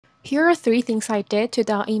Here are 3 things I did to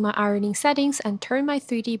dial in my ironing settings and turn my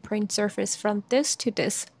 3D print surface from this to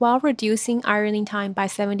this while reducing ironing time by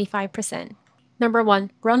 75%. Number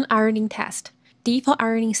 1. Run ironing test. Default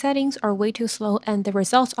ironing settings are way too slow and the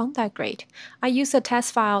results aren't that great. I use a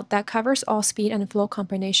test file that covers all speed and flow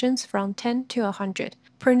combinations from 10 to 100.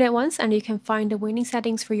 Print it once and you can find the winning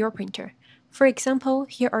settings for your printer. For example,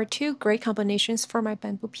 here are 2 great combinations for my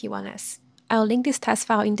Bamboo P1S. I'll link this test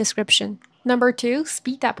file in description. Number 2,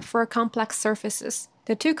 speed up for complex surfaces.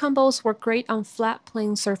 The 2 combos work great on flat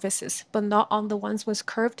plane surfaces, but not on the ones with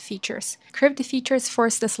curved features. Curved features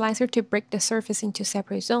force the slicer to break the surface into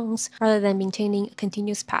separate zones rather than maintaining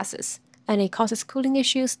continuous passes, and it causes cooling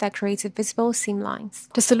issues that creates visible seam lines.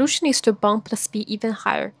 The solution is to bump the speed even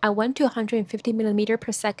higher. I went to 150 mm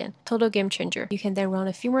per second, total game changer. You can then run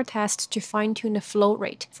a few more tests to fine-tune the flow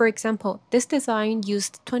rate. For example, this design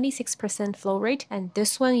used 26% flow rate and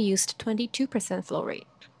this one used 22% flow rate.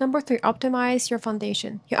 Number 3, optimize your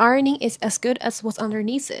foundation. Your ironing is as good as what's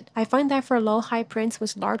underneath it. I find that for low-high prints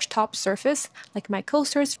with large top surface, like my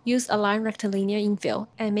coasters, use a line rectilinear infill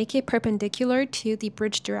and make it perpendicular to the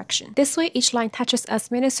bridge direction. This way, each line touches as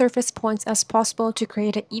many surface points as possible to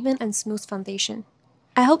create an even and smooth foundation.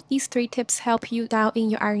 I hope these 3 tips help you dial in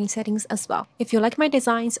your ironing settings as well. If you like my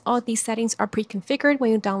designs, all these settings are pre-configured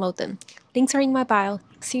when you download them. Links are in my bio.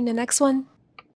 See you in the next one.